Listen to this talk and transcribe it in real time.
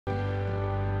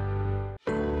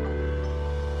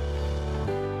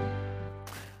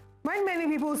When many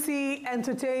people see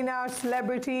entertainers,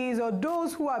 celebrities, or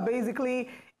those who are basically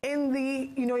in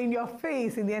the, in your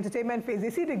face, in the entertainment phase,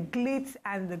 they see the glitz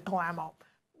and the glamour.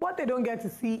 What they don't get to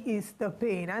see is the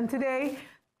pain. And today,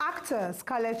 actor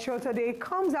Scarlet Gomez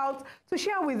comes out to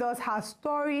share with us her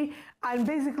story and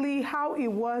basically how it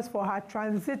was for her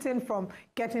transiting from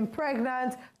getting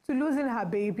pregnant to losing her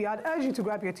baby. I'd urge you to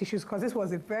grab your tissues because this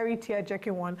was a very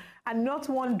tear-jerking one, and not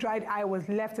one dried eye was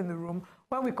left in the room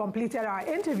when we completed our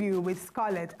interview with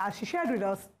Scarlet, as she shared with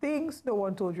us things no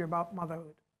one told you about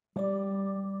motherhood.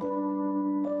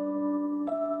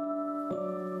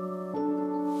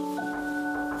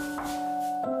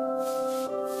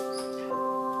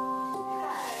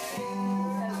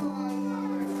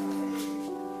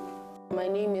 My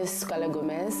name is Scarlet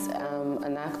Gomez. I'm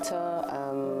an actor,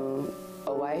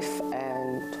 a wife,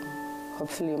 and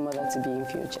hopefully a mother to be in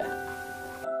future.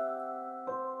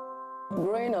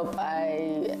 Growing up,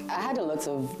 I had a lot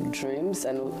of dreams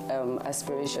and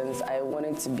aspirations. I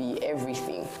wanted to be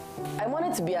everything. I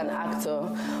wanted to be an actor,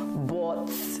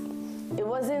 but it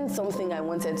wasn't something I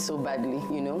wanted so badly,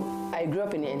 I grew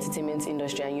up in the entertainment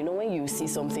industry, and when you see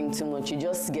something too much, you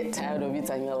just get tired of it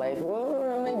and you're like,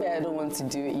 well, maybe I don't want to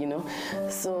do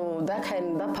it, So that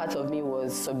part of me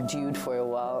was subdued for a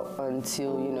while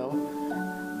until,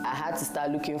 I had to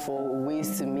start looking for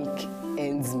ways to make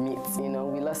ends meet,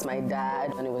 We lost my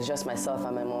dad and it was just myself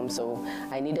and my mom, so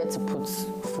I needed to put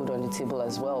food on the table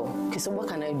as well. Okay, so what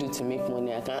can I do to make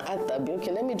money? I can act,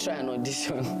 okay, let me try an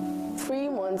audition. 3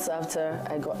 months after,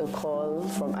 I got a call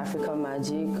from African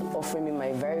Magic offering me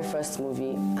my very first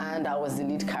movie, and I was the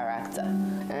lead character.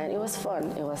 And it was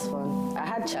fun, I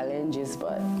had challenges,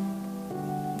 but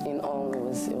in all, it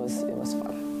was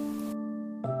fun.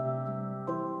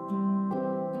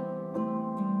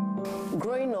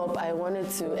 Growing up, I wanted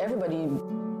to,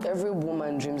 every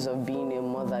woman dreams of being a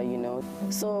mother,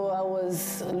 So I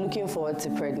was looking forward to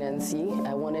pregnancy.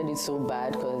 I wanted it so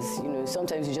bad because,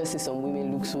 sometimes you just see some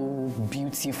women look so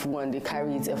beautiful and they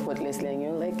carry it effortlessly and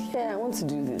you're like, yeah, I want to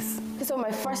do this. So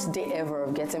my first day ever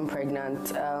of getting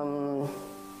pregnant, I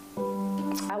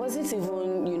wasn't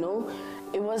even,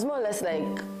 it was more or less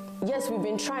like, yes, we've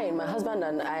been trying. My husband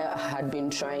and I had been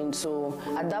trying. So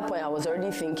at that point, I was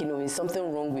already thinking, is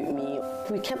something wrong with me?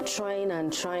 We kept trying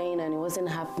and it wasn't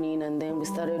happening. And then we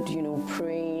started,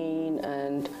 praying,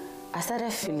 and I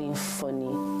started feeling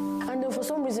funny. And then for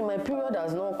some reason, my period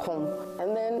has not come.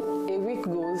 And then a week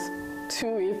goes,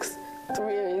 2 weeks,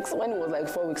 3 weeks. When it was like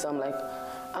 4 weeks, I'm like,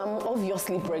 I'm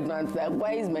obviously pregnant. Like,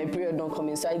 why is my period not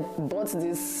coming? So I bought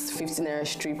this 15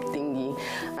 strip thingy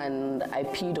and I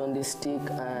peed on the stick,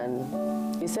 and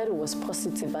he said it was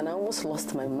positive, and I almost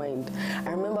lost my mind.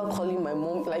 I remember calling my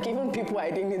mom, like even people I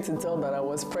didn't need to tell that I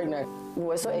was pregnant. We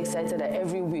were so excited that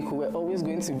every week we were always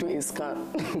going to do a scan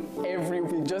every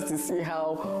week just to see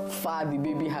how far the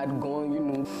baby had gone,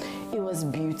 It was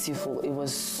beautiful. It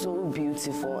was so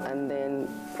beautiful. And then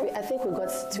I think we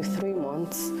got to 3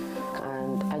 months,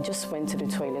 and I just went to the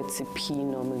toilet to pee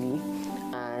normally,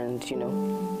 and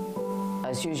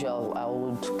as usual, I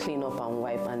would clean up and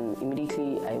wipe, and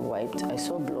immediately I wiped, I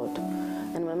saw blood.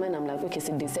 And in my mind, I'm like, okay,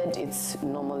 so they said it's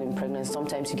normal in pregnancy,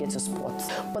 sometimes you get to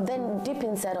spots. But then deep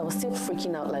inside, I was still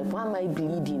freaking out, like, why am I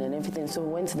bleeding and everything? So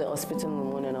we went to the hospital in the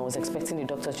morning, and I was expecting the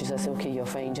doctor to say, okay, you're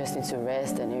fine, you just need to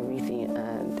rest and everything.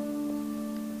 And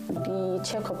the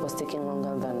checkup was taking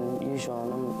longer than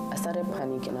usual. And I started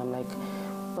panicking. I'm like,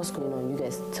 what's going on? You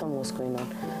guys tell me what's going on.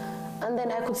 And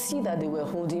then I could see that they were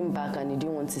holding back and they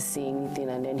didn't want to say anything.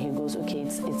 And then he goes, okay,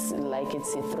 it's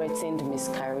a threatened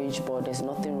miscarriage, but there's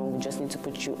nothing wrong. We just need to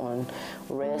put you on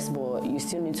rest, but you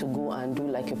still need to go and do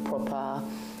like a proper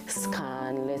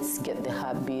scan. Let's get the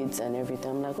heartbeats and everything.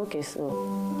 I'm like, okay. So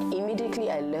immediately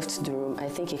I left the room. I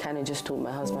think he kind of just told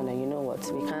my husband that, you know what,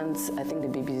 we can't, I think the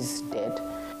baby is dead.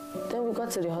 Then we got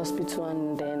to the hospital,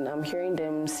 and then I'm hearing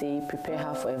them say, prepare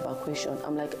her for evacuation.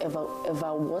 I'm like, Eva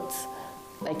what?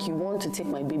 Like, you want to take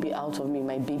my baby out of me,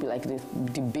 my baby, like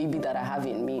the baby that I have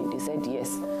in me? They said yes.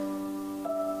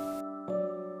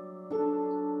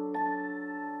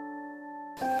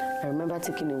 I remember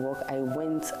taking a walk. I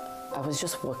was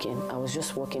just walking.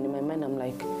 In my mind, I'm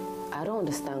like, I don't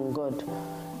understand, God.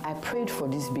 I prayed for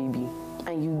this baby,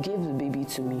 and you gave the baby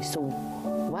to me. So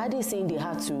Why are they saying they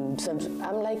had to?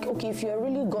 I'm like, okay, if you're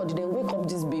really God, then wake up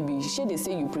this baby. Should they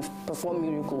say you perform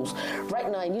miracles?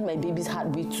 Right now, I need my baby's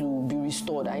heartbeat to be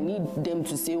restored. I need them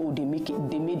to say, oh, they made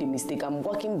a mistake. I'm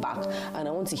walking back and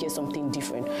I want to hear something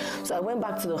different. So I went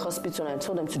back to the hospital and I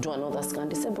told them to do another scan.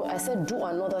 They said, but I said, do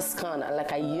another scan. And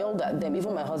like I yelled at them,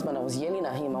 even my husband, I was yelling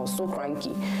at him. I was so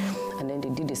cranky. And then they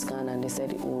did the scan and they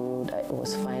said, oh, that it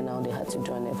was fine now. They had to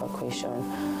do an evacuation.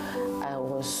 I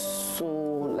was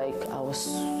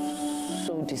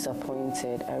so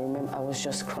disappointed. I remember I was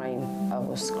just crying. I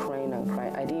was crying and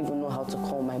crying. I didn't even know how to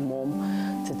call my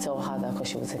mom to tell her that because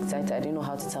she was excited. I didn't know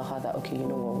how to tell her that, okay, you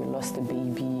know what, we lost the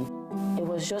baby. It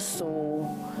was just so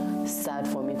sad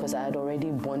for me because I had already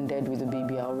bonded with the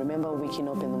baby. I remember waking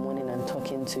up in the morning and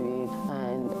talking to it,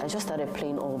 and I just started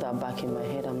playing all that back in my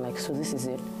head. I'm like, so this is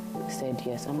it? He said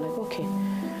yes. I'm like, okay.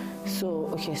 So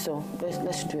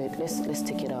let's do it. Let's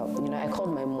take it out. You know, I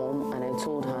called my mom and I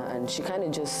told her, and she kind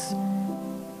of just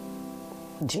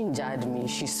gingered me.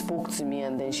 She spoke to me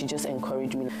and then she just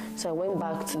encouraged me. So I went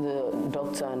back to the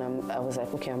doctor and I was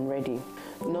like, okay, I'm ready.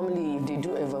 Normally, if they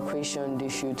do evacuation, they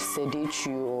should sedate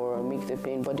you or make the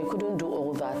pain, but they couldn't do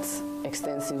all that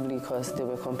extensively because there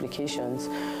were complications.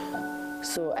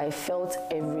 So I felt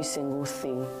every single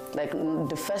thing. Like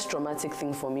the first traumatic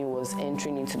thing for me was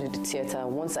entering into the theater.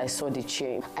 Once I saw the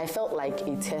chair, I felt like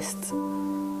a test,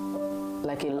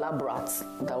 like a lab rat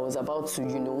that was about to,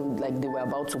 you know, like they were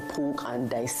about to poke and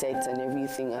dissect and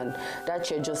everything. And that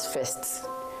chair just first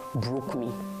broke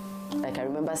me. Like I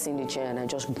remember seeing the chair and I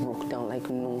just broke down, like,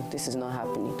 no, this is not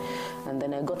happening. And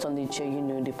then I got on the chair, you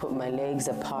know, they put my legs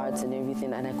apart and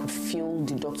everything, and I could feel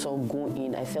the doctor go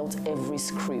in. I felt every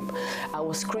scrape. I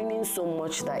was screaming so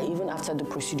much that even after the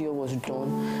procedure was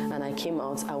done and I came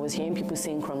out, I was hearing people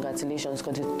saying congratulations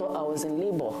because they thought I was in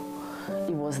labor.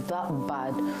 It was that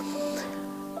bad.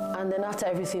 And then after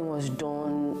everything was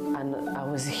done and I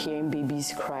was hearing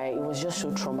babies cry, it was just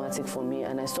so traumatic for me.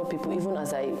 And I saw people, even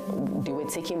as they were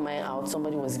taking mine out,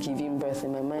 somebody was giving birth.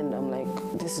 In my mind, I'm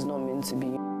like, this is not meant to be.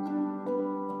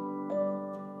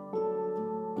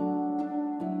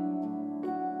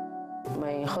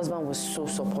 My husband was so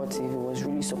supportive. He was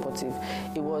really supportive.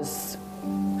 It was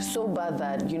so bad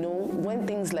that, you know, when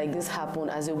things like this happen,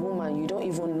 as a woman, you don't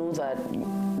even know that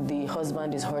the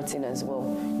husband is hurting as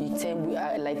well. You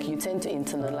tend to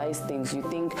internalize things. You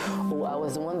think, oh, I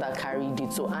was the one that carried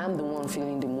it, so I'm the one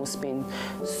feeling the most pain.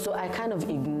 So I kind of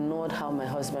ignored how my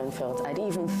husband felt. I didn't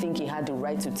even think he had the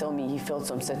right to tell me he felt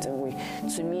some certain way.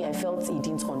 To me, I felt he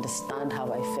didn't understand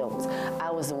how I felt.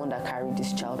 I was the one that carried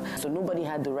this child. So nobody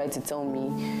had the right to tell me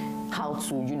how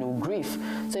to, you know, grieve.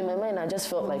 So in my mind, I just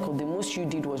felt like, oh, the most you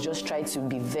did was just try to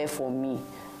be there for me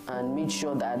and made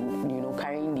sure that, you know,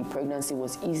 carrying the pregnancy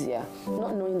was easier,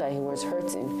 not knowing that he was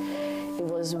hurting. It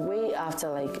was way after,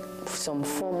 like, some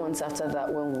 4 months after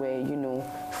that, when we were, you know,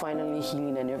 finally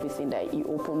healing and everything, that he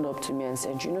opened up to me and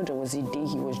said, you know, there was a day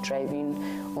he was driving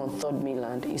on 3rd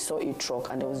Mainland. He saw a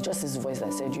truck and there was just this voice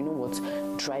that said, you know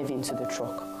what, drive into the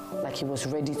truck. Like he was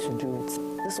ready to do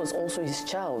it. This was also his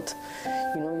child.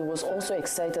 You know, he was also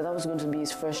excited. That was going to be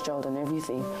his first child and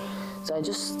everything. So I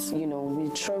just, you know, we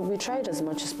tried as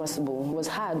much as possible. It was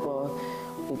hard, but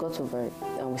we got over it.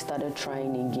 And we started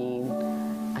trying again,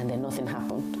 and then nothing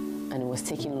happened. And it was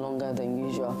taking longer than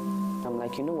usual. I'm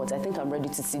like, you know what, I think I'm ready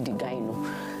to see the guy, you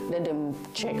know. Let them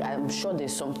check. I'm sure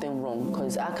there's something wrong,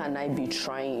 because how can I be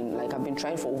trying? Like, I've been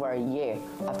trying for over a year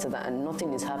after that, and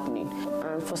nothing is happening.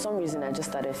 And for some reason, I just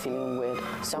started feeling weird.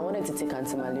 So I wanted to take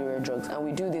anti-malaria drugs, and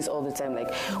we do this all the time.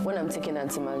 Like, when I'm taking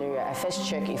anti-malaria, I first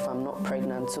check if I'm not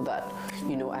pregnant so that,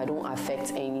 you know, I don't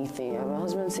affect anything. And my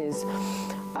husband says,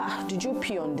 did you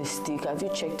pee on the stick? Have you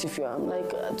checked if you're... I'm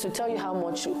like, to tell you how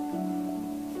much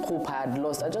hope I had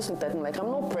lost. I just looked at him like, I'm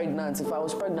not pregnant. If I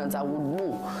was pregnant, I would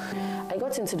know. I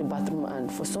got into the bathroom,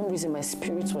 and for some reason, my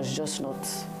spirit was just not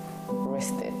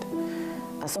rested.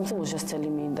 And something was just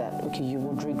telling me that, okay, you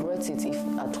would regret it if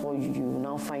at all you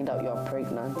now find out you're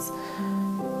pregnant.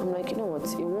 I'm like, you know what,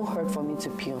 it won't hurt for me to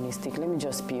pee on a stick. Let me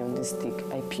just pee on the stick.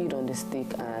 I peed on the stick,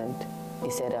 and he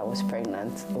said I was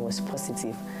pregnant. It was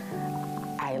positive.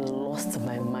 I lost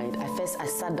my mind. I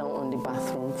sat down on the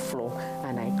bathroom floor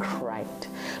and I cried.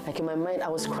 Like, in my mind, I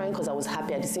was crying because I was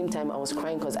happy. At the same time, I was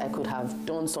crying because I could have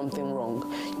done something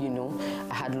wrong, you know.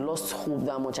 I had lost hope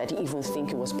that much. I didn't even think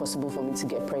it was possible for me to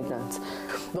get pregnant.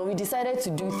 But we decided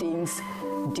to do things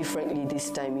differently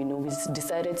this time, you know. We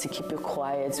decided to keep it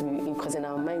quiet because in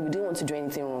our mind, we didn't want to do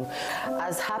anything wrong.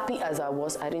 As happy as I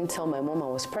was, I didn't tell my mom I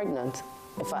was pregnant.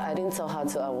 In fact, I didn't tell her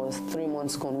till I was 3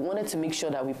 months gone. We wanted to make sure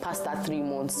that we passed that 3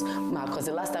 months mark, because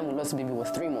the last time we lost a baby was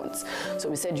 3 months. So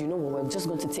we said, you know what, we're just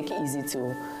going to take it easy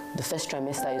till the first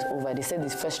trimester is over. They said the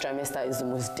first trimester is the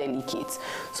most delicate.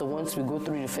 So once we go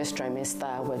through the first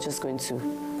trimester, we're just going to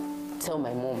tell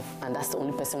my mom, and that's the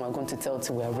only person we're going to tell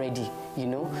till we're ready, you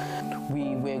know.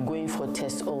 We were going for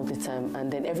tests all the time,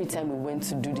 and then every time we went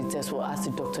to do the test, we'll ask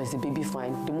the doctor, is the baby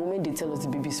fine? The moment they tell us the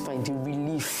baby's fine, the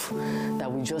relief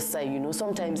that we just sigh, you know.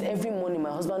 Sometimes every morning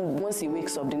my husband, once he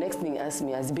wakes up, the next thing he asks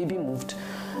me, has the baby moved?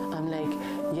 I'm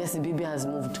like, yes, the baby has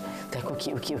moved. Like,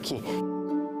 okay.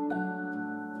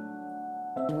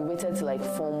 We waited till like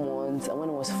 4 months, and when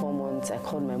it was 4 months, I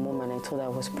called my mom and I told her I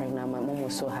was pregnant. My mom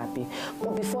was so happy.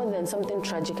 But before then, something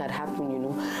tragic had happened, you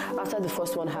know. After the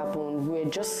first one happened, we were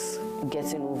just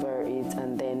getting over it,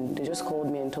 and then they just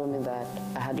called me and told me that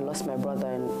I had lost my brother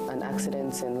in an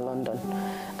accident in London,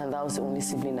 and that was the only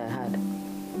sibling I had.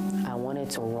 I wanted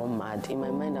to run mad. In my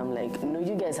mind, I'm like, no,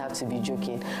 you guys have to be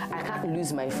joking. I can't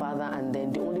lose my father, and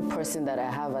then the only person that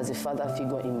I have as a father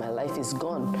figure in my life is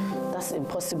gone. That's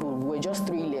impossible. We're just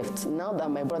 3 left. Now that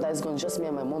my brother is gone, just me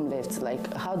and my mom left.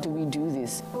 Like, how do we do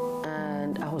this?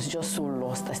 And I was just so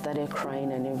lost. I started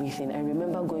crying and everything. I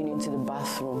remember going into the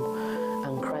bathroom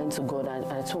and crying to God, and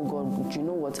I told God, you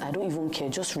know what, I don't even care,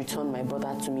 just return my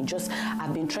brother to me.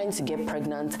 I've been trying to get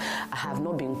pregnant, I have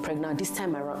not been pregnant. This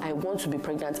time around, I want to be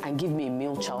pregnant and give me a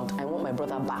male child. I want my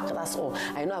brother back, that's all.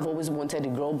 I know I've always wanted a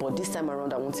girl, but this time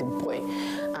around I want a boy.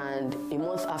 And a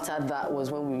month after that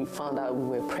was when we found out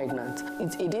we were pregnant.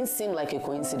 It didn't seem like a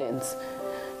coincidence,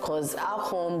 because how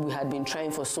come we had been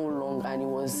trying for so long, and it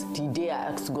was the day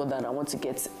I asked God that I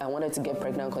wanted to get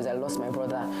pregnant because I lost my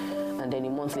brother, and then a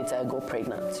month later I got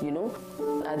pregnant, you know.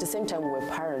 At the same time we were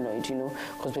paranoid, you know,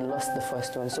 because we lost the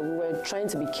first one, so we were trying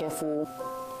to be careful.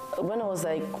 When I was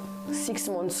like 6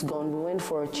 months gone, we went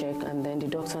for a check, and then the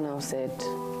doctor now said,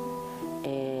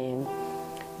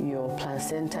 your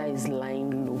placenta is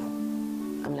lying low.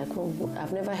 I'm like, well,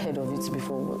 I've never heard of it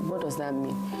before. What does that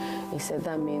mean? He said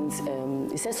that means,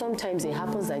 he said sometimes it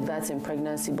happens like that in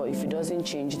pregnancy, but if it doesn't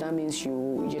change, that means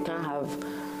you can't have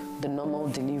the normal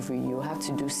delivery. You have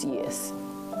to do CS.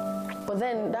 But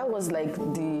then that was like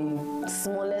the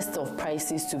smallest of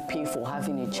prices to pay for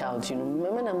having a child, you know.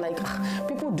 Remember, I'm like,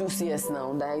 people do CS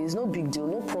now. That is no big deal,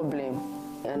 no problem.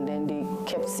 And then they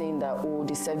kept saying that, oh,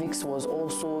 the cervix was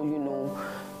also, you know,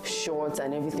 short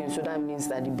and everything, so that means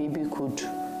that the baby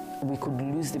we could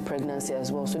lose the pregnancy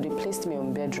as well. So they placed me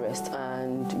on bed rest,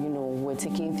 and you know, we're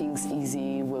taking things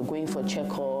easy, we're going for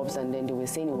checkups, and then they were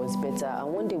saying it was better.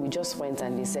 And one day we just went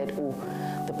and they said, oh,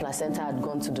 the placenta had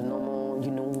gone to the normal, you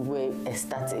know. We were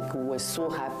ecstatic, we were so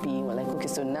happy. We're like, okay,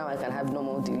 so now I can have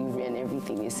normal delivery and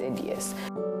everything. They said yes.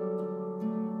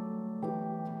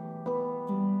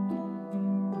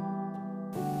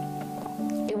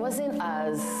 It wasn't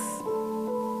as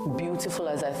beautiful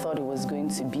as I thought it was going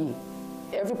to be.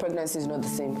 Every pregnancy is not the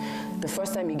same. The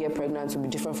first time you get pregnant will be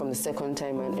different from the second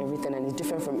time and everything, and it's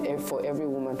different for every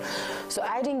woman. So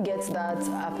I didn't get that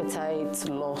appetite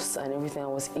loss and everything. I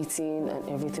was eating and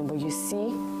everything, but you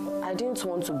see, I didn't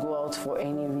want to go out for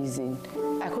any reason.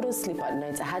 I couldn't sleep at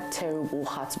night. I had terrible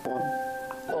heartburn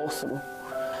also.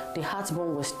 The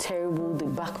heartburn was terrible, the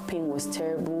back pain was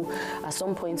terrible. At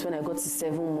some point when I got to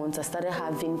 7 months, I started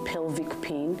having pelvic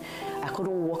pain. I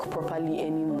couldn't walk properly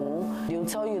anymore. They'll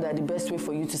tell you that the best way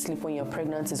for you to sleep when you're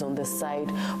pregnant is on the side.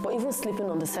 But even sleeping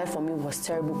on the side for me was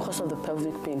terrible because of the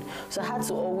pelvic pain. So I had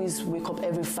to always wake up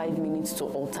every 5 minutes to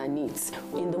alternate.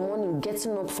 In the morning,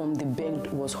 getting up from the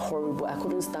bed was horrible. I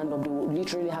couldn't stand up. They would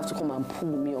literally have to come and pull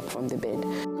me up from the bed.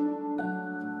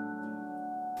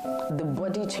 The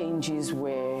body changes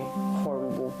were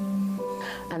horrible.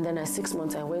 And then at 6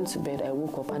 months, I went to bed, I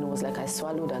woke up, and it was like I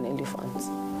swallowed an elephant.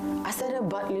 I started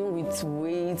battling with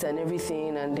weight and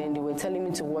everything, and then they were telling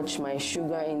me to watch my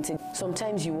sugar intake.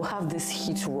 Sometimes you will have this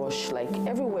heat rush, like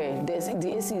everywhere.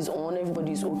 The AC is on,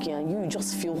 everybody's okay, and you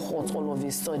just feel hot all of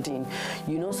a sudden.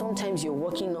 You know, sometimes you're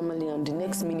walking normally, and the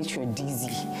next minute you're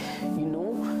dizzy, you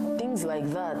know? Things like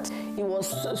that. It was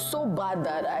so bad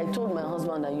that I told my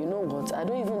husband that, you know what, I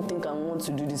don't even think I want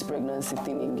to do this pregnancy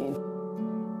thing again.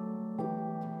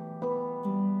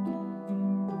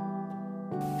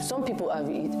 Some people have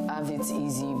it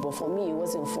easy, but for me, it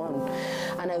wasn't fun.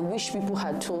 And I wish people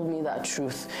had told me that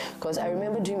truth. Because I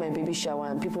remember doing my baby shower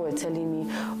and people were telling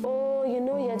me, oh, you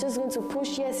know, you're just going to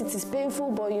push. Yes, it is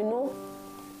painful, but you know,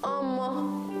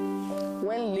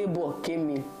 when labor came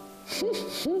in.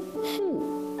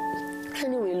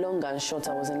 Anyway, long and short,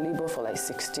 I was in labor for like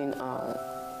 16 hours.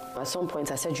 At some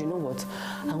point, I said, you know what?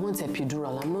 I want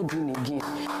epidural. I'm not doing it again.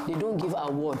 They don't give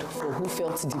award for who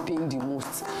felt the pain the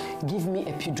most. Give me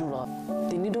epidural.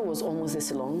 The needle was almost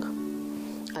this long,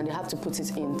 and they have to put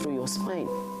it in through your spine.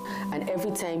 And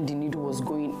every time the needle was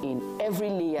going in, every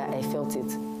layer, I felt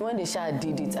it. When the shower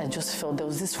did it, I just felt there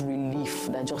was this relief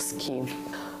that just came.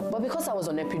 But because I was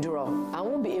on epidural, I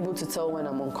won't be able to tell when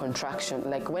I'm on contraction,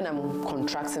 like when I'm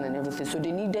contracting and everything. So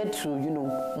they needed to,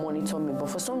 monitor me. But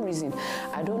for some reason,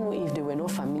 I don't know if they were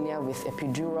not familiar with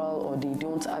epidural or they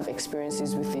don't have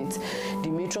experiences with it. The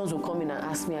matrons will come in and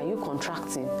ask me, are you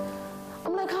contracting?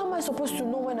 I'm like, how am I supposed to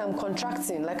know when I'm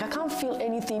contracting? Like, I can't feel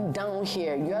anything down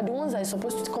here. You are the ones that are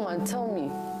supposed to come and tell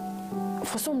me.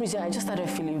 For some reason, I just started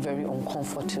feeling very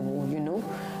uncomfortable,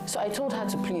 So I told her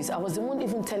to please. I was the one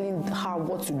even telling her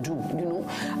what to do,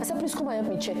 I said, please come and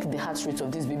help me check the heart rate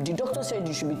of this baby. The doctor said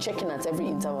you should be checking at every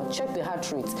interval. Check the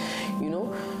heart rate,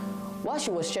 While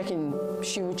she was checking,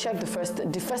 she would check the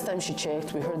first time she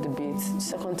checked, we heard the beats. The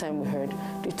second time we heard.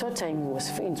 The third time he was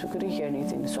faint, we couldn't hear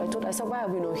anything. So I said, why are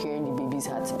we not hearing the baby's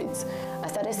heartbeats? I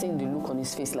started seeing the look on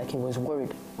his face like he was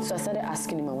worried. So I started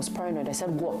asking him, I was paranoid. I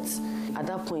said, what? At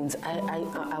that point,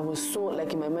 I was so,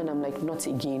 like in my mind, I'm like, not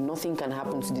again. Nothing can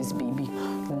happen to this baby.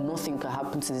 Nothing can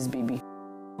happen to this baby.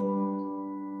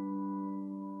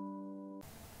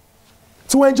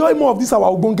 To enjoy more of these our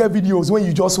Ogbonge videos when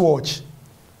you just watch,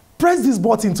 press this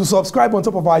button to subscribe on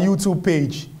top of our YouTube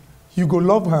page. You go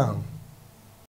love her.